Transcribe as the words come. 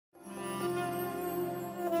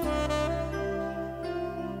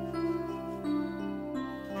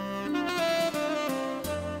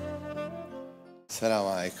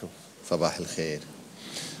Assalamu alaikum. Sabah al-khair.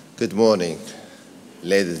 Good morning,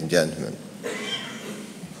 ladies and gentlemen.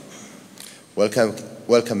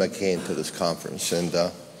 Welcome again to this conference, and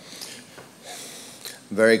I'm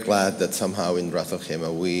very glad that somehow in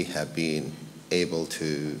RAK-CAM we have been able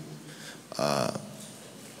to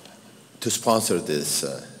sponsor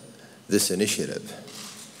this initiative.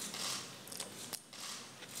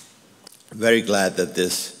 Very glad that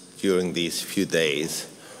during these few days,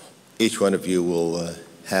 each one of you will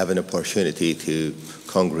have an opportunity to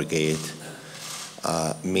congregate,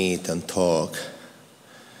 meet and talk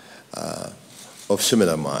of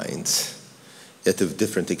similar minds, yet of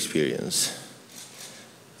different experience.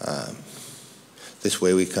 This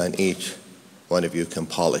way each one of you can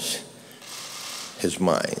polish his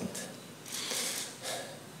mind.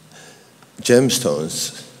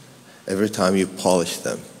 Gemstones, every time you polish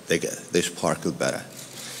them, they sparkle better.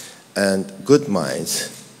 And good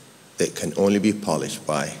minds, they can only be polished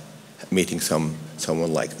by meeting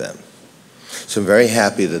someone like them. So I'm very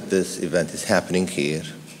happy that this event is happening here.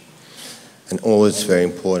 And always very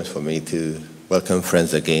important for me to welcome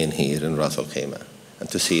friends again here in RAK-CAM and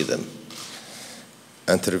to see them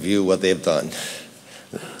and to review what they've done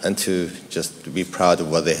and to just be proud of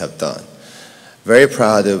what they have done. Very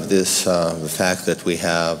proud of this, the fact that we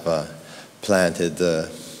have planted the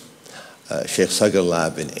Sheikh Saqr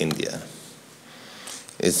lab in India.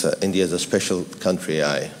 India is a special country.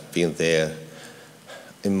 I've been there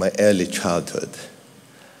in my early childhood.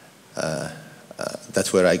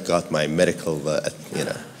 That's where I got my medical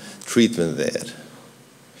treatment there.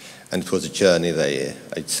 And it was a journey that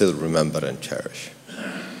I still remember and cherish.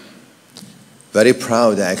 Very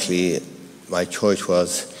proud, actually. My choice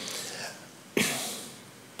was,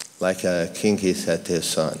 like a king, he said to his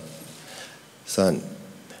son, "Son,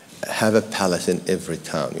 have a palace in every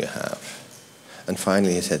town you have." And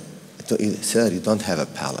finally he said, "Sir, you don't have a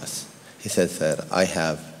palace." He said, "Sir, I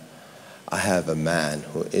have a man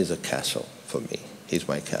who is a castle for me. He's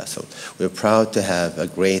my castle." We're proud to have a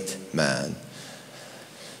great man,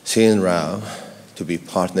 Stevin Rock, to be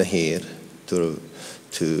partner here, to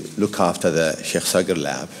look after the Sheikh Saqr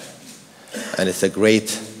lab. And it's a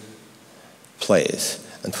great place.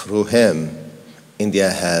 And through him, India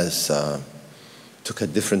has took a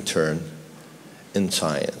different turn in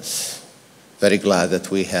science. Very glad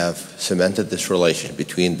that we have cemented this relation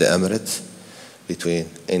between the Emirates, between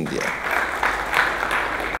India.